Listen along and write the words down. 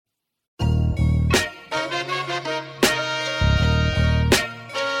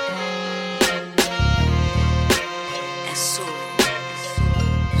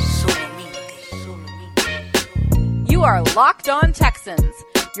On Texans,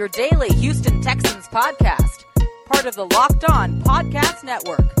 your daily Houston Texans podcast. Part of the Locked On Podcast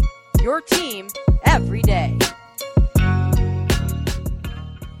Network, your team every day.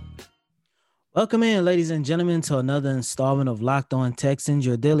 Welcome in, ladies and gentlemen, to another installment of Locked On Texans,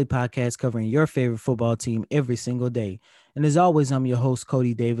 your daily podcast covering your favorite football team every single day. And as always, I'm your host,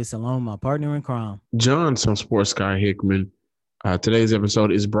 Cody Davis, along with my partner in crime, John, some sports guy Hickman. Today's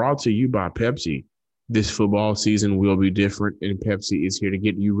episode is brought to you by Pepsi. This football season will be different, and Pepsi is here to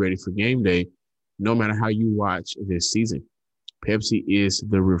get you ready for game day, no matter how you watch this season. Pepsi is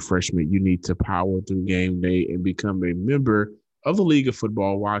the refreshment you need to power through game day and become a member of the League of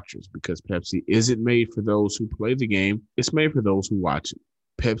Football Watchers, because Pepsi isn't made for those who play the game. It's made for those who watch it.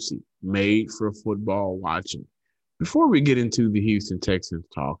 Pepsi, made for football watching. Before we get into the Houston Texans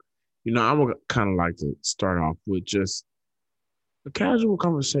talk, I would kind of like to start off with just a casual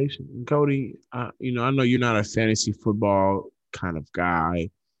conversation. And Cody, I know you're not a fantasy football kind of guy.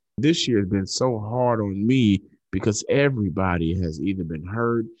 This year has been so hard on me because everybody has either been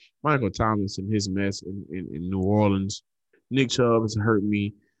hurt. Michael Thomas and his mess in New Orleans. Nick Chubb has hurt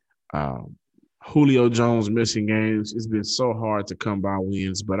me. Julio Jones missing games. It's been so hard to come by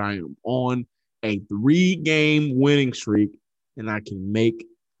wins, but I am on a 3-game winning streak, and I can make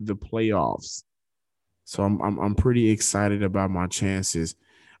the playoffs. So I'm pretty excited about my chances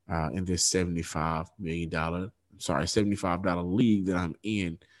in this $75 league that I'm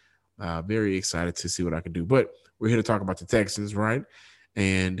in. Very excited to see what I can do. But we're here to talk about the Texans, right?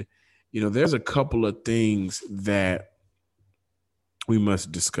 And there's a couple of things that we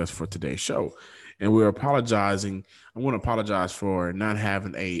must discuss for today's show. And we're apologizing. I want to apologize for not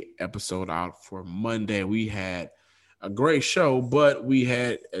having a episode out for Monday. We had a great show, but we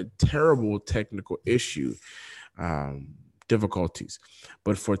had a terrible technical issue, difficulties.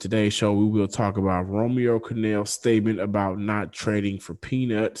 But for today's show, we will talk about Romeo Crennel's statement about not trading for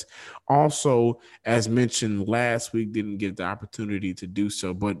peanuts. Also, as mentioned last week, didn't get the opportunity to do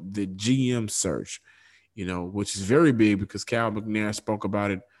so, but the GM search, which is very big because Cal McNair spoke about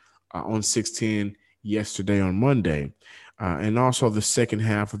it on 610 yesterday on Monday. And also the second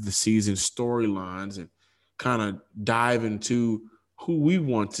half of the season storylines, and kind of dive into who we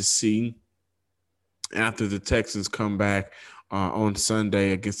want to see after the Texans come back on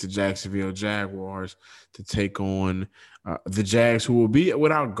Sunday against the Jacksonville Jaguars to take on the Jags, who will be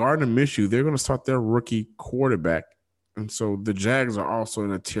without Gardner Minshew. They're going to start their rookie quarterback. And so the Jags are also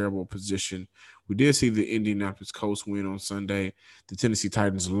in a terrible position. We did see the Indianapolis Colts win on Sunday. The Tennessee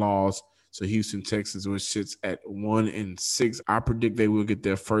Titans lost. So Houston Texans, which sits at 1-6. I predict they will get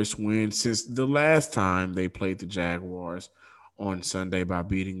their first win since the last time they played the Jaguars on Sunday by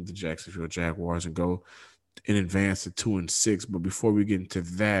beating the Jacksonville Jaguars and go in advance to 2-6. But before we get into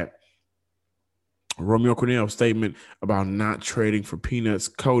that, Romeo Crennel's statement about not trading for peanuts.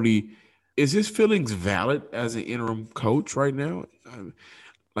 Cody, is his feelings valid as an interim coach right now?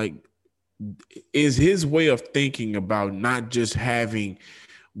 Is his way of thinking about not just having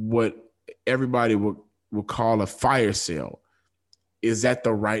what everybody would call a fire sale, is that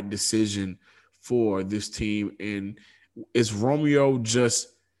the right decision for this team? And is Romeo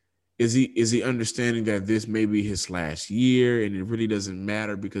is he understanding that this may be his last year and it really doesn't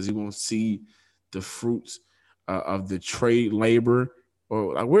matter because he won't see the fruits of the trade labor?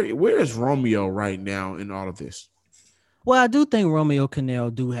 Or where is Romeo right now in all of this? Well, I do think Romeo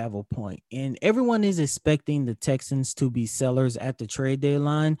Crennel do have a point, and everyone is expecting the Texans to be sellers at the trade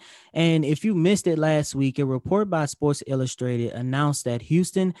deadline. And if you missed it last week, a report by Sports Illustrated announced that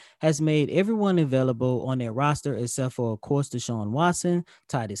Houston has made everyone available on their roster except for, of course, Deshaun Watson,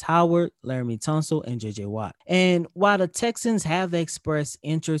 Titus Howard, Laramie Tunsil, and J.J. Watt. And while the Texans have expressed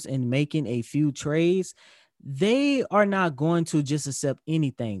interest in making a few trades, they are not going to just accept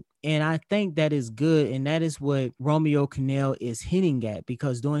anything. And I think that is good. And that is what Romeo Crennel is hinting at,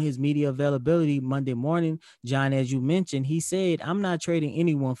 because during his media availability Monday morning, John, as you mentioned, he said, I'm not trading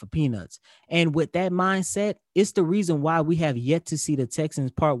anyone for peanuts. And with that mindset, it's the reason why we have yet to see the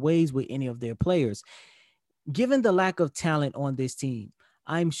Texans part ways with any of their players. Given the lack of talent on this team,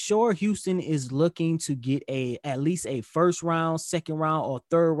 I'm sure Houston is looking to get at least a first round, second round, or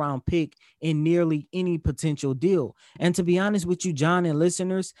third round pick in nearly any potential deal. And to be honest with you, John and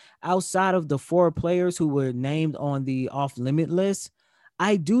listeners, outside of the 4 players who were named on the off-limit list,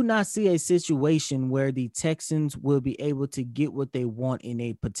 I do not see a situation where the Texans will be able to get what they want in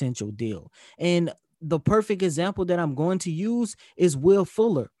a potential deal. And the perfect example that I'm going to use is Will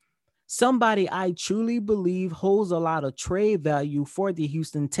Fuller. Somebody I truly believe holds a lot of trade value for the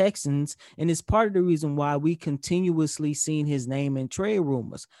Houston Texans, and is part of the reason why we continuously seen his name in trade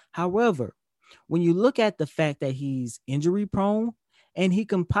rumors. However, when you look at the fact that he's injury prone and he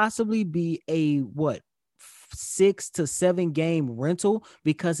can possibly be a 6 to 7 game rental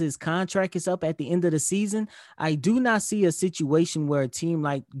because his contract is up at the end of the season, I do not see a situation where a team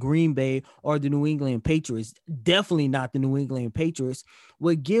like Green Bay or the New England Patriots, definitely not the New England Patriots,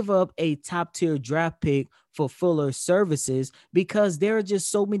 would give up a top tier draft pick for Fuller's services because there are just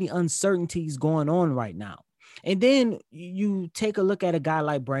so many uncertainties going on right now. And then you take a look at a guy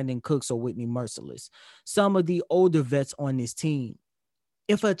like Brandon Cooks or Whitney Mercilus, some of the older vets on this team.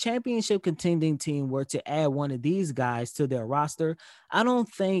 If a championship contending team were to add one of these guys to their roster, I don't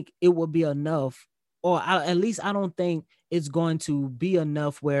think it would be enough, or at least I don't think it's going to be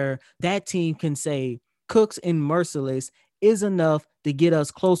enough where that team can say Cooks and Mercilus is enough to get us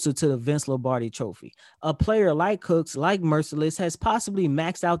closer to the Vince Lombardi trophy. A player like Cooks, like Mercilus, has possibly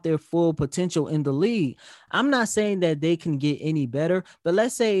maxed out their full potential in the league. I'm not saying that they can get any better, but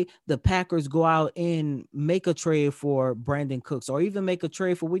let's say the Packers go out and make a trade for Brandon Cooks or even make a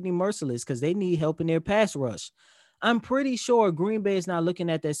trade for Whitney Mercilus because they need help in their pass rush. I'm pretty sure Green Bay is not looking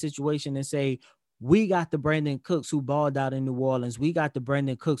at that situation and say, we got the Brandon Cooks who balled out in New Orleans. We got the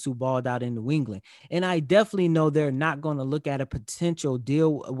Brandon Cooks who balled out in New England. And I definitely know they're not going to look at a potential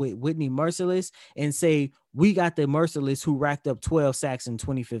deal with Whitney Mercilus and say, we got the Mercilus who racked up 12 sacks in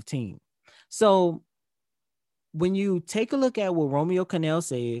 2015. So when you take a look at what Romeo Crennel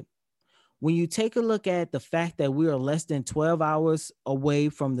said, when you take a look at the fact that we are less than 12 hours away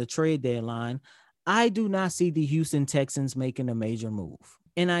from the trade deadline, I do not see the Houston Texans making a major move.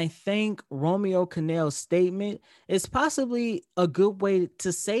 And I think Romeo Crennel's statement is possibly a good way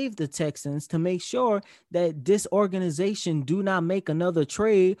to save the Texans, to make sure that this organization do not make another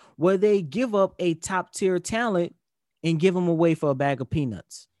trade where they give up a top tier talent and give them away for a bag of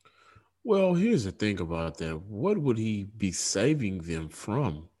peanuts. Well, here's the thing about that. What would he be saving them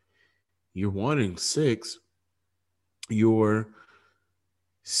from? You're 1-6. Your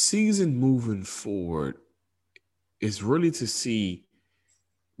season moving forward is really to see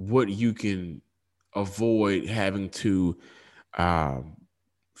what you can avoid having to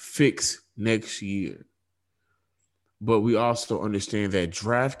fix next year. But we also understand that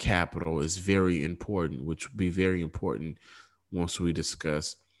draft capital is very important, which will be very important once we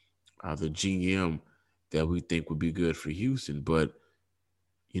discuss the GM that we think would be good for Houston. But,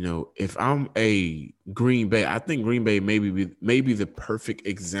 you know, if I'm a Green Bay, I think Green Bay may be the perfect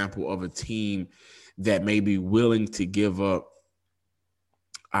example of a team that may be willing to give up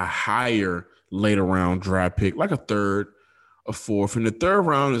a higher later round draft pick, like a third, a fourth. And the third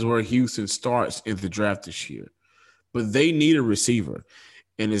round is where Houston starts in the draft this year. But they need a receiver.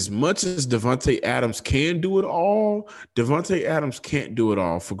 And as much as Davante Adams can do it all, Davante Adams can't do it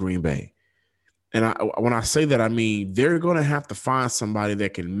all for Green Bay. And when I say that, I mean they're going to have to find somebody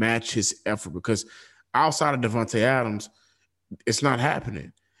that can match his effort, because outside of Davante Adams, it's not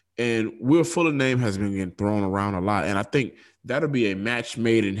happening. And Will Fuller's name has been getting thrown around a lot. And I think that'll be a match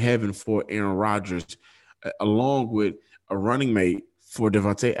made in heaven for Aaron Rodgers, along with a running mate for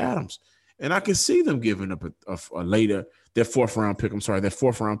Davante Adams. And I can see them giving up their fourth round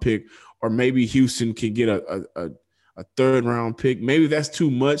pick, or maybe Houston can get a third round pick. Maybe that's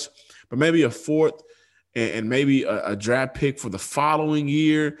too much, but maybe a fourth and maybe a draft pick for the following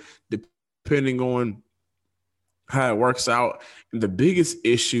year, depending on how it works out. And the biggest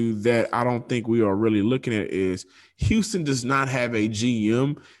issue that I don't think we are really looking at is Houston does not have a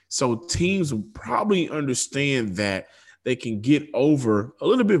GM. So teams will probably understand that they can get over a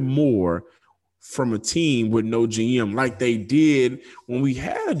little bit more from a team with no GM, like they did when we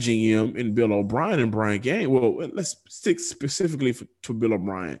had a GM in Bill O'Brien and Brian Gaines. Well, let's stick specifically to Bill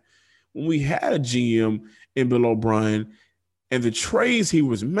O'Brien. When we had a GM in Bill O'Brien and the trades he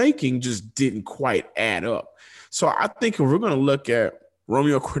was making just didn't quite add up. So I think if we're going to look at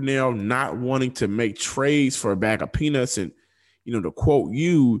Romeo Crennel not wanting to make trades for a bag of peanuts and, you know, to quote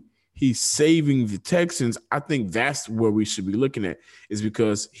you, he's saving the Texans, I think that's where we should be looking at, is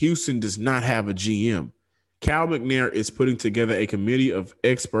because Houston does not have a GM. Cal McNair is putting together a committee of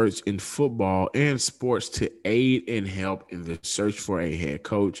experts in football and sports to aid and help in the search for a head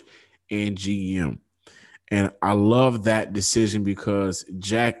coach and GM. And I love that decision because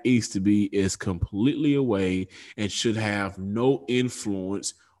Jack Easterby is completely away and should have no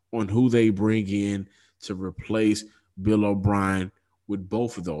influence on who they bring in to replace Bill O'Brien with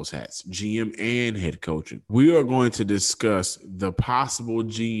both of those hats, GM and head coaching. We are going to discuss the possible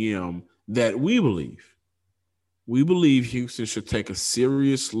GM that we believe Houston should take a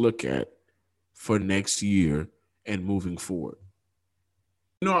serious look at for next year and moving forward.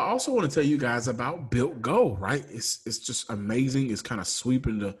 You know, I also want to tell you guys about Built Go, right? It's just amazing. It's kind of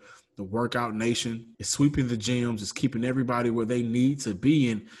sweeping the workout nation. It's sweeping the gyms. It's keeping everybody where they need to be.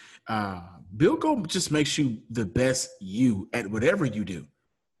 And Build Go just makes you the best you at whatever you do.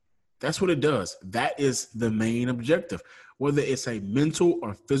 That's what it does. That is the main objective. Whether it's a mental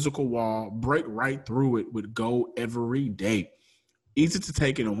or physical wall, break right through it with Go every day. Easy to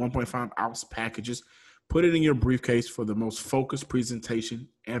take in 1.5 ounce packages. Put it in your briefcase for the most focused presentation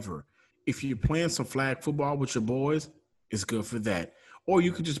ever. If you're playing some flag football with your boys, it's good for that. Or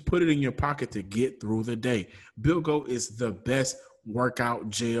you can just put it in your pocket to get through the day. Build Go is the best workout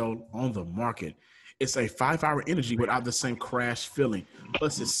gel on the market. It's a 5-hour energy without the same crash feeling.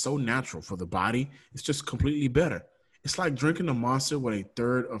 Plus, it's so natural for the body. It's just completely better. It's like drinking a Monster with a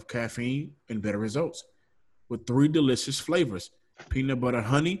third of caffeine and better results. With 3 delicious flavors: peanut butter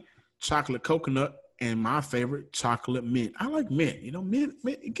honey, chocolate coconut, and my favorite, chocolate mint. I like mint. Mint,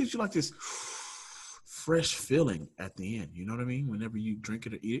 it gives you like this fresh feeling at the end. You know what I mean? Whenever you drink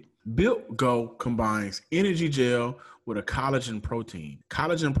it or eat it. Built Go combines energy gel with a collagen protein.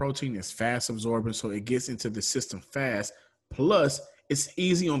 Collagen protein is fast absorbing, so it gets into the system fast. Plus, it's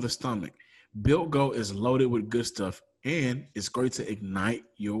easy on the stomach. Built Go is loaded with good stuff, and it's great to ignite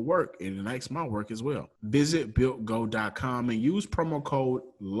your work. It ignites my work as well. Visit BuiltGo.com and use promo code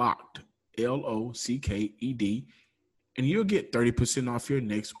LOCKED, LOCKED, and you'll get 30% off your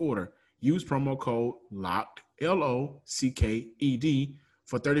next order. Use promo code LOCKED, LOCKED,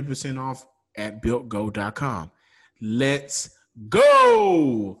 for 30% off at BuiltGo.com. Let's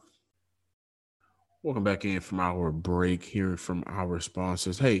go! Welcome back in from our break, hearing from our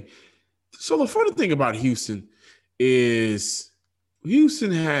sponsors. Hey, so the funny thing about Houston is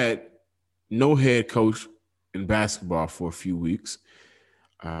Houston had no head coach in basketball for a few weeks.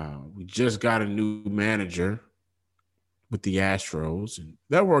 We just got a new manager with the Astros, and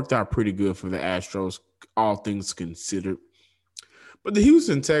that worked out pretty good for the Astros, all things considered. But the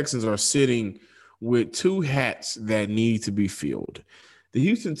Houston Texans are sitting with 2 hats that need to be filled. The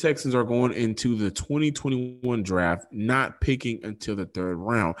Houston Texans are going into the 2021 draft not picking until the 3rd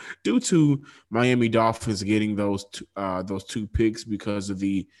round due to Miami Dolphins getting those 2 picks because of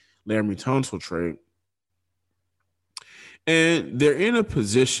the Laremy Tunsil trade. And they're in a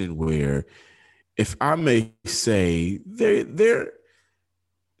position where, if I may say, there's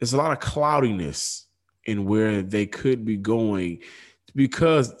a lot of cloudiness in where they could be going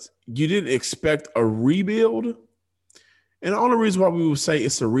because you didn't expect a rebuild. And the only reason why we would say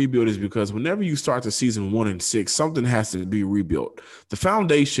it's a rebuild is because whenever you start the season 1-6, something has to be rebuilt. The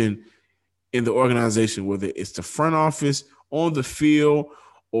foundation in the organization, whether it's the front office, on the field,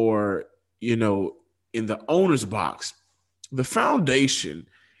 or, in the owner's box, the foundation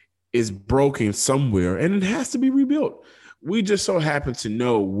is broken somewhere and it has to be rebuilt. We just so happen to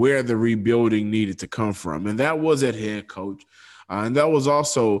know where the rebuilding needed to come from. And that was at head coach. And that was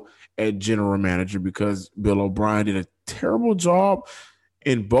also at general manager, because Bill O'Brien did a terrible job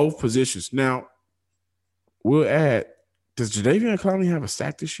in both positions. Now, we'll add, does Jadeveon Clowney have a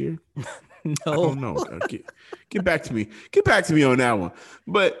sack this year? No. I don't know. Get back to me. Get back to me on that one.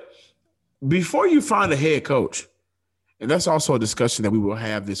 But before you find a head coach, and that's also a discussion that we will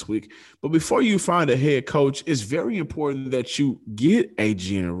have this week, but before you find a head coach, it's very important that you get a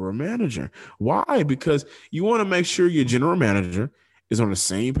general manager. Why? Because you want to make sure your general manager is on the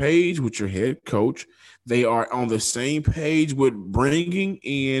same page with your head coach. They are on the same page with bringing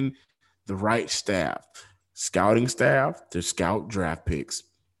in the right staff, scouting staff to scout draft picks,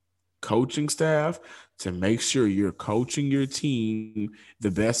 coaching staff to make sure you're coaching your team the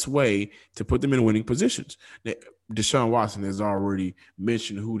best way to put them in winning positions. Now, Deshaun Watson has already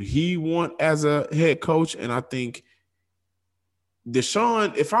mentioned who he want as a head coach, and I think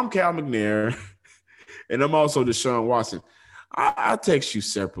Deshaun, if I'm Cal McNair and I'm also Deshaun Watson, I text you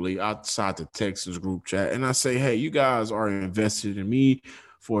separately outside the Texans group chat, and I say, hey, you guys are invested in me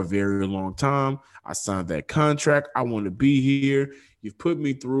for a very long time. I signed that contract. I want to be here. You've put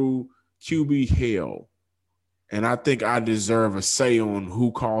me through QB hell, and I think I deserve a say on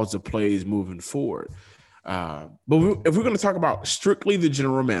who calls the plays moving forward. But if we're going to talk about strictly the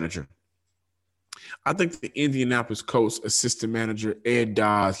general manager, I think the Indianapolis Colts assistant manager, Ed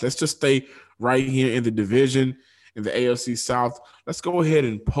Dodds, let's just stay right here in the division, in the AFC South. Let's go ahead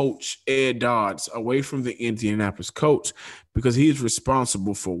and poach Ed Dodds away from the Indianapolis Colts, because he is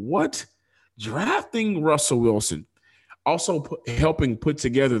responsible for what? Drafting Russell Wilson. Also helping put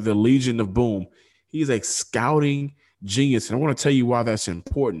together the Legion of Boom. He's a scouting genius, and I want to tell you why that's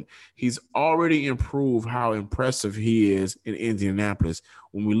important. He's already improved how impressive he is in Indianapolis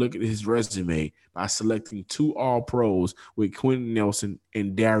when we look at his resume by selecting 2 All-Pros with Quentin Nelson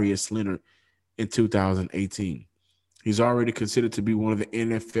and Darius Leonard in 2018. He's already considered to be one of the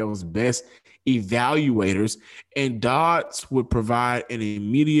NFL's best evaluators, and Dodds would provide an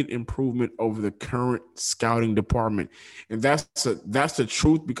immediate improvement over the current scouting department. And that's the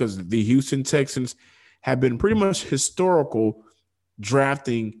truth, because the Houston Texans have been pretty much historical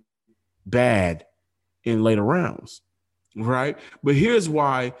drafting bad in later rounds, right? But here's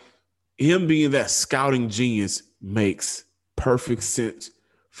why him being that scouting genius makes perfect sense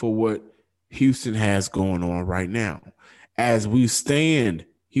for what Houston has going on right now. As we stand,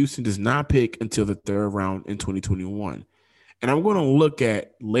 Houston does not pick until the third round in 2021. And I'm going to look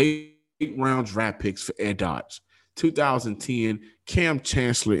at late round draft picks for Ed Dodds. 2010, Cam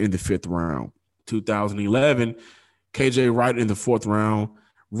Chancellor in the 5th round. 2011, KJ Wright in the 4th round.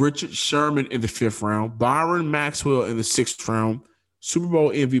 Richard Sherman in the 5th round. Byron Maxwell in the 6th round. Super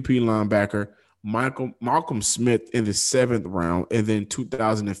Bowl MVP linebacker Malcolm Smith in the 7th round. And then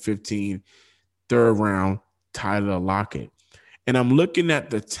 2015, 3rd round, Tyler Lockett. And I'm looking at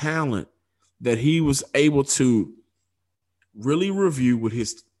the talent that he was able to really review with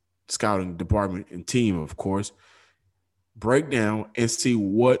his scouting department and team, of course, break down and see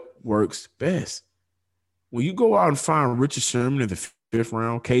what works best. When you go out and find Richard Sherman in the 5th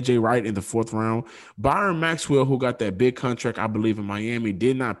round, KJ Wright in the 4th round, Byron Maxwell, who got that big contract, I believe, in Miami,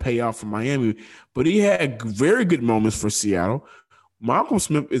 did not pay off for Miami, but he had very good moments for Seattle. Malcolm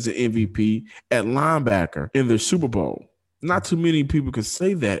Smith is an MVP at linebacker in the Super Bowl. Not too many people can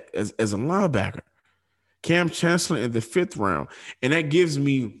say that as a linebacker. Cam Chancellor in the 5th round. And that gives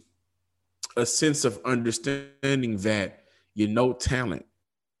me a sense of understanding that talent.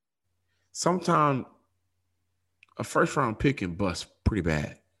 Sometimes a first-round pick can bust pretty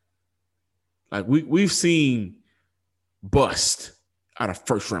bad. Like we've seen bust out of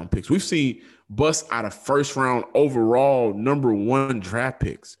first-round picks. We've seen bust out of first-round overall number 1 draft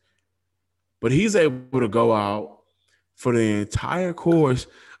picks. But he's able to go out for the entire course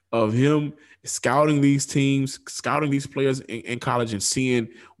of him scouting these teams, scouting these players in college, and seeing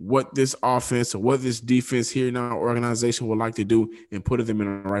what this offense or what this defense here in our organization would like to do and putting them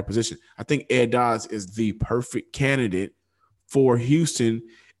in the right position. I think Ed Dodds is the perfect candidate for Houston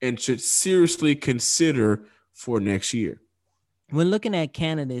and should seriously consider for next year. When looking at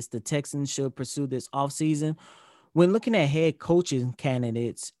candidates, the Texans should pursue this offseason. When looking at head coaching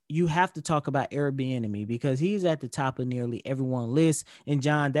candidates, you have to talk about Eric Bieniemy because he's at the top of nearly everyone's list. And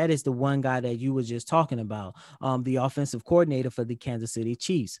John, that is the one guy that you were just talking about, the offensive coordinator for the Kansas City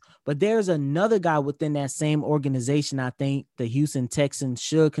Chiefs. But there's another guy within that same organization I think the Houston Texans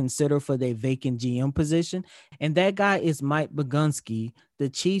should consider for their vacant GM position. And that guy is Mike Bogunski, the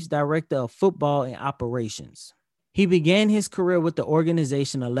Chiefs director of football and operations. He began his career with the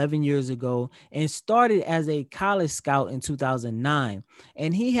organization 11 years ago and started as a college scout in 2009.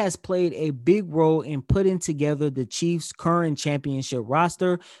 And he has played a big role in putting together the Chiefs' current championship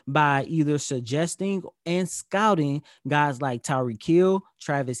roster by either suggesting and scouting guys like Tyreek Hill,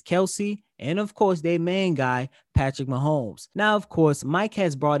 Travis Kelce, and of course, their main guy, Patrick Mahomes. Now, of course, Mike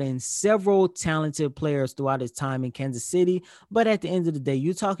has brought in several talented players throughout his time in Kansas City, but at the end of the day,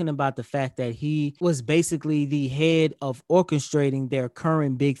 you're talking about the fact that he was basically the head of orchestrating their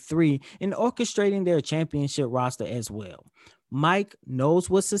current big 3 and orchestrating their championship roster as well. Mike knows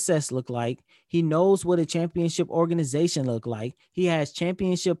what success look like. He knows what a championship organization look like. He has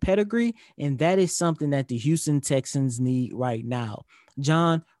championship pedigree, and that is something that the Houston Texans need right now.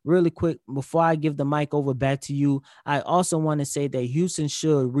 John, really quick, before I give the mic over back to you, I also want to say that Houston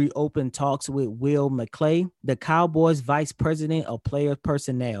should reopen talks with Will McClay, the Cowboys vice president of player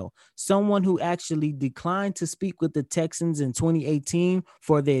personnel, someone who actually declined to speak with the Texans in 2018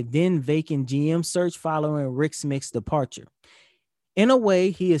 for their then vacant GM search following Rick Smith's departure. In a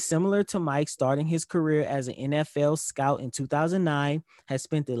way, he is similar to Mike, starting his career as an NFL scout in 2009, has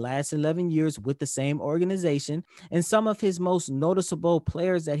spent the last 11 years with the same organization, and some of his most noticeable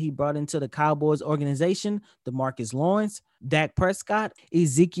players that he brought into the Cowboys organization, DeMarcus Lawrence, Dak Prescott,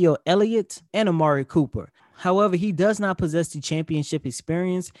 Ezekiel Elliott, and Amari Cooper. However, he does not possess the championship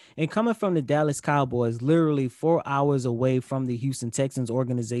experience, and coming from the Dallas Cowboys, literally 4 hours away from the Houston Texans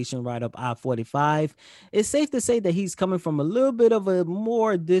organization right up I-45, it's safe to say that he's coming from a little bit of a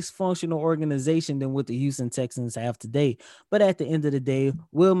more dysfunctional organization than what the Houston Texans have today. But at the end of the day,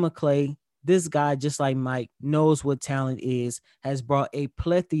 Will McClay, this guy, just like Mike, knows what talent is, has brought a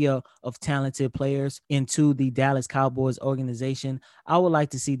plethora of talented players into the Dallas Cowboys organization. I would like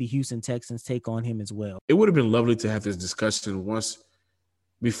to see the Houston Texans take on him as well. It would have been lovely to have this discussion once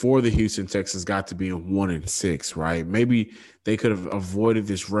before the Houston Texans got to being 1-6, right? Maybe they could have avoided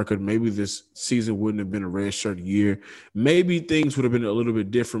this record. Maybe this season wouldn't have been a red shirt year. Maybe things would have been a little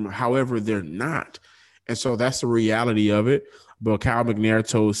bit different. However, they're not. And so that's the reality of it. But Kyle McNair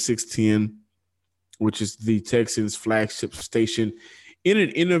told 610, which is the Texans' flagship station, in an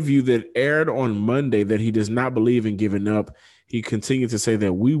interview that aired on Monday, that he does not believe in giving up. He continued to say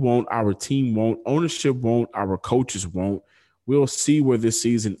that we won't, our team won't, ownership won't, our coaches won't. We'll see where this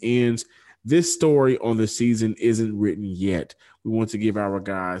season ends. This story on the season isn't written yet. We want to give our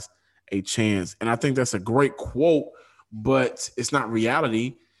guys a chance. And I think that's a great quote, but it's not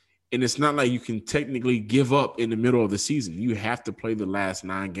reality. And it's not like you can technically give up in the middle of the season. You have to play the last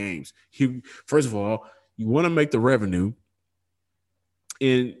 9 games. First of all, you want to make the revenue.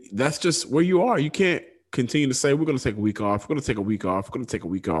 And that's just where you are. You can't continue to say, we're going to take a week off. We're going to take a week off. We're going to take a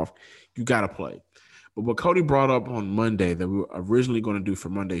week off. You got to play. But what Cody brought up on Monday that we were originally going to do for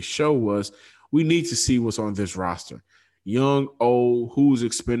Monday's show was we need to see what's on this roster. Young, old, who's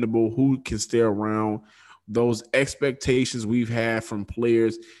expendable, who can stay around. Those expectations we've had from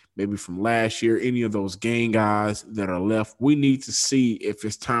players, maybe from last year, any of those gang guys that are left, we need to see if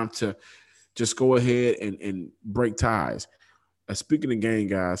it's time to just go ahead and break ties. Speaking of gang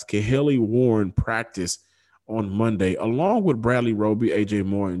guys, Kaheli Warren practiced on Monday, along with Bradley Roby, AJ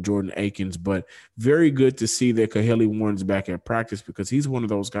Moore, and Jordan Akins. But very good to see that Kaheli Warren's back at practice, because he's one of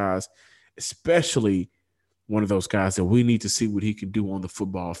those guys, especially one of those guys that we need to see what he can do on the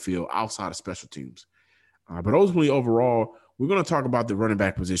football field outside of special teams. But ultimately, overall, we're going to talk about the running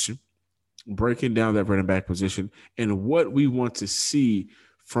back position, breaking down that running back position, and what we want to see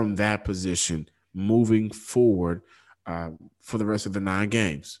from that position moving forward for the rest of the 9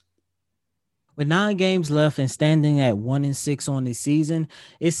 games. With 9 games left and standing at 1-6 on the season,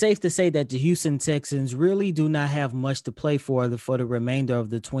 it's safe to say that the Houston Texans really do not have much to play for the remainder of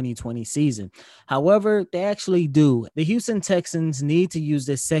the 2020 season. However, they actually do. The Houston Texans need to use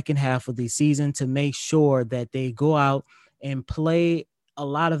the second half of the season to make sure that they go out and play a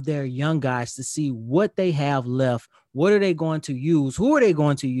lot of their young guys to see what they have left. What are they going to use? Who are they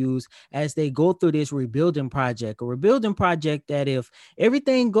going to use as they go through this rebuilding project? A rebuilding project that, if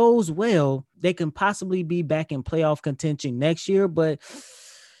everything goes well, they can possibly be back in playoff contention next year. But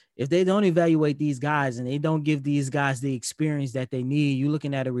if they don't evaluate these guys and they don't give these guys the experience that they need, you're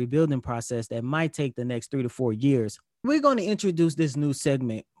looking at a rebuilding process that might take the next 3 to 4 years. We're going to introduce this new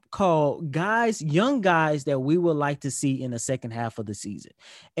segment called young guys that we would like to see in the second half of the season.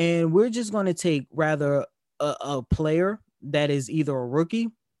 And we're just going to take rather a player that is either a rookie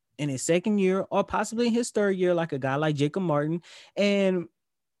in his second year or possibly in his third year, like a guy like Jacob Martin. And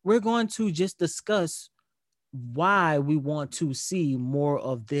we're going to just discuss why we want to see more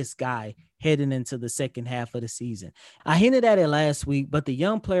of this guy heading into the second half of the season. I hinted at it last week, but the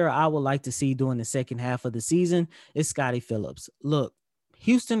young player I would like to see during the second half of the season is Scottie Phillips. Look,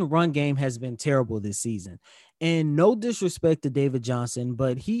 Houston run game has been terrible this season. And no disrespect to David Johnson,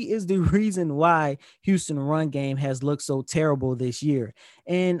 but he is the reason why Houston run game has looked so terrible this year.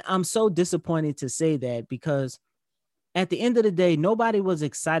 And I'm so disappointed to say that, because at the end of the day, nobody was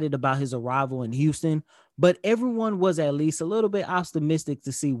excited about his arrival in Houston, but everyone was at least a little bit optimistic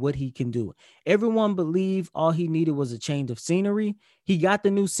to see what he can do. Everyone believed all he needed was a change of scenery. He got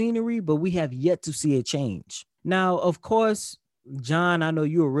the new scenery, but we have yet to see a change. Now, of course, John, I know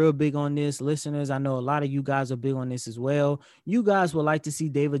you are real big on this. Listeners, I know a lot of you guys are big on this as well. You guys would like to see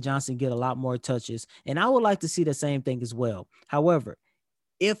David Johnson get a lot more touches, and I would like to see the same thing as well. However,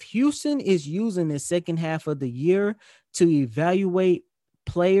 if Houston is using the second half of the year to evaluate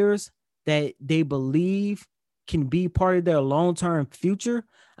players that they believe can be part of their long-term future,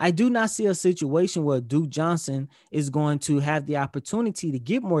 I do not see a situation where Duke Johnson is going to have the opportunity to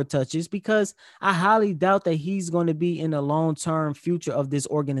get more touches, because I highly doubt that he's going to be in the long-term future of this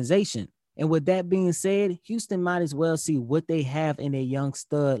organization. And with that being said, Houston might as well see what they have in a young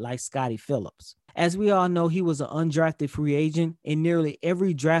stud like Scottie Phillips. As we all know, he was an undrafted free agent, and nearly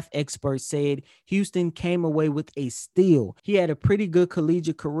every draft expert said Houston came away with a steal. He had a pretty good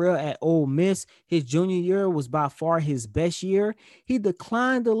collegiate career at Ole Miss. His junior year was by far his best year. He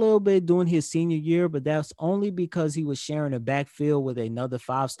declined a little bit during his senior year, but that's only because he was sharing a backfield with another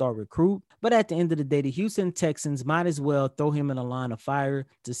 5-star recruit. But at the end of the day, the Houston Texans might as well throw him in a line of fire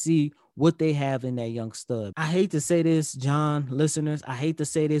to see what they have in that young stud. I hate to say this, John, listeners, I hate to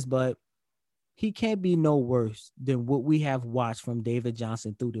say this, but he can't be no worse than what we have watched from David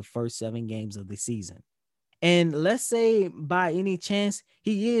Johnson through the first 7 games of the season. And let's say by any chance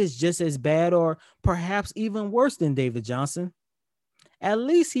he is just as bad or perhaps even worse than David Johnson, at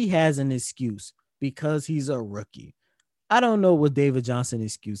least he has an excuse because he's a rookie. I don't know what David Johnson's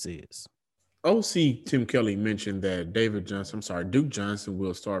excuse is. OC Tim Kelly mentioned that Duke Johnson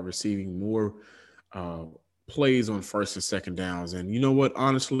will start receiving more plays on first and second downs. And you know what?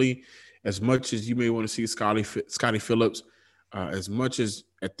 Honestly, as much as you may want to see Scotty Phillips, as much as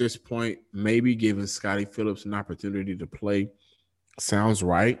at this point, maybe giving Scotty Phillips an opportunity to play sounds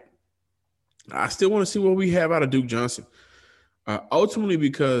right, I still want to see what we have out of Duke Johnson. Ultimately,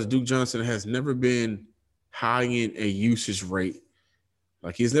 because Duke Johnson has never been high in a usage rate.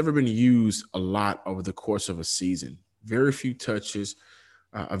 Like, he's never been used a lot over the course of a season. Very few touches,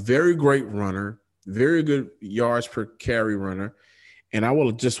 a very great runner, very good yards per carry runner. And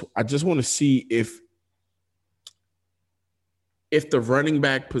I just want to see if the running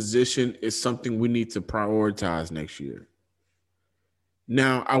back position is something we need to prioritize next year.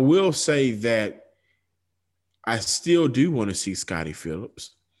 Now, I will say that I still do want to see Scotty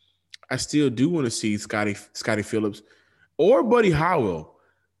Phillips. I still do want to see Scotty Phillips or Buddy Howell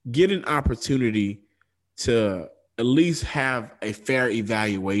get an opportunity to at least have a fair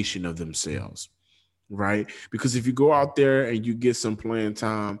evaluation of themselves, right? Because if you go out there and you get some playing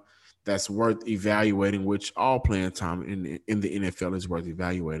time that's worth evaluating, which all playing time in the NFL is worth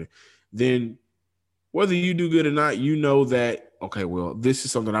evaluating, then whether you do good or not, you know that, okay, well, this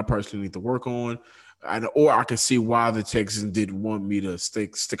is something I personally need to work on, or I can see why the Texans didn't want me to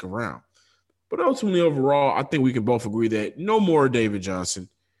stick around. But ultimately, overall, I think we can both agree that no more David Johnson.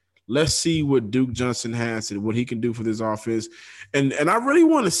 Let's see what Duke Johnson has and what he can do for this offense. And I really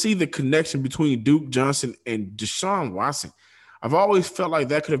want to see the connection between Duke Johnson and Deshaun Watson. I've always felt like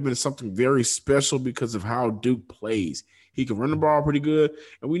that could have been something very special because of how Duke plays. He can run the ball pretty good,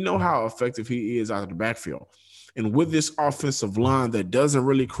 and we know how effective he is out of the backfield. And with this offensive line that doesn't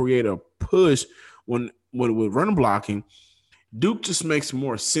really create a push when with run blocking, Duke just makes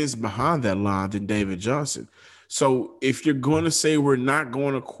more sense behind that line than David Johnson. So if you're going to say we're not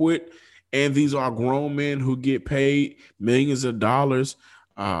going to quit, and these are grown men who get paid millions of dollars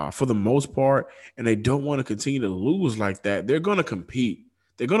for the most part, and they don't want to continue to lose like that, they're going to compete.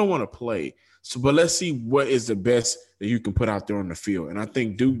 They're going to want to play. So, but let's see what is the best that you can put out there on the field. And I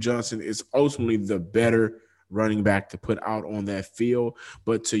think Duke Johnson is ultimately the better running back to put out on that field.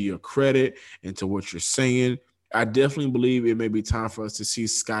 But to your credit and to what you're saying, I definitely believe it may be time for us to see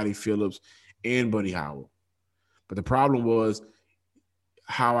Scotty Phillips and Buddy Howell. But the problem was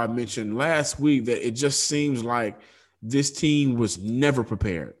how I mentioned last week that it just seems like this team was never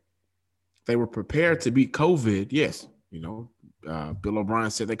prepared. They were prepared to beat COVID. Yes, Bill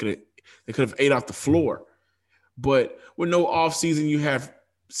O'Brien said they could have ate off the floor. But with no offseason, you have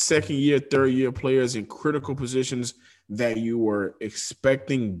second-year, third-year players in critical positions that you were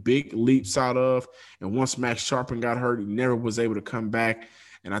expecting big leaps out of. And once Max Sharpen got hurt, he never was able to come back.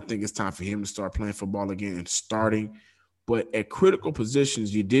 And I think it's time for him to start playing football again and starting. But at critical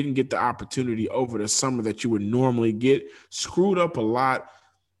positions, you didn't get the opportunity over the summer that you would normally get. Screwed up a lot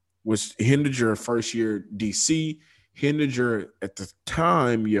was hindered your first-year DC, hindered your, at the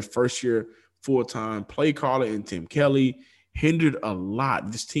time, your first-year full-time play caller in Tim Kelly, hindered a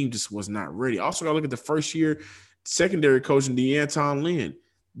lot. This team just was not ready. Also got to look at the first-year secondary coach in DeAnton Lynn.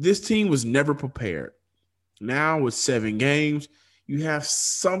 This team was never prepared. Now with 7 games, you have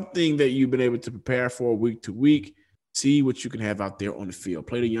something that you've been able to prepare for week to week. See what you can have out there on the field.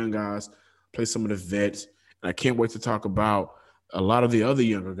 Play the young guys, play some of the vets. And I can't wait to talk about a lot of the other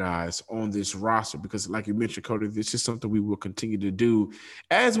younger guys on this roster because, like you mentioned, Cody, this is something we will continue to do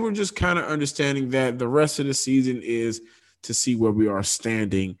as we're just kind of understanding that the rest of the season is to see where we are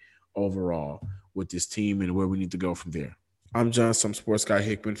standing overall with this team and where we need to go from there. I'm John, some Sports Guy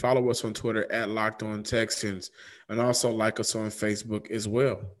Hickman. Follow us on Twitter at Locked On Texans, and also like us on Facebook as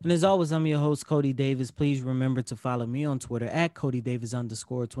well. And as always, I'm your host, Cody Davis. Please remember to follow me on Twitter at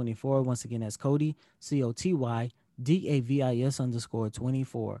CodyDavis_24. Once again, that's Cody,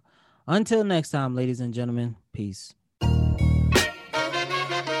 COTYDAVIS_24. Until next time, ladies and gentlemen, peace.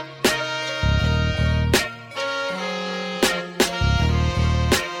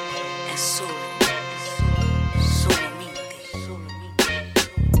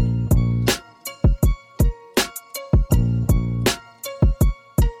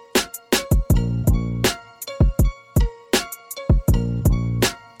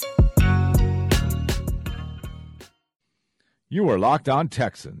 You are Locked On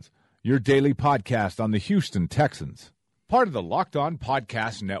Texans, your daily podcast on the Houston Texans. Part of the Locked On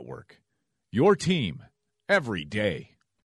Podcast Network, your team every day.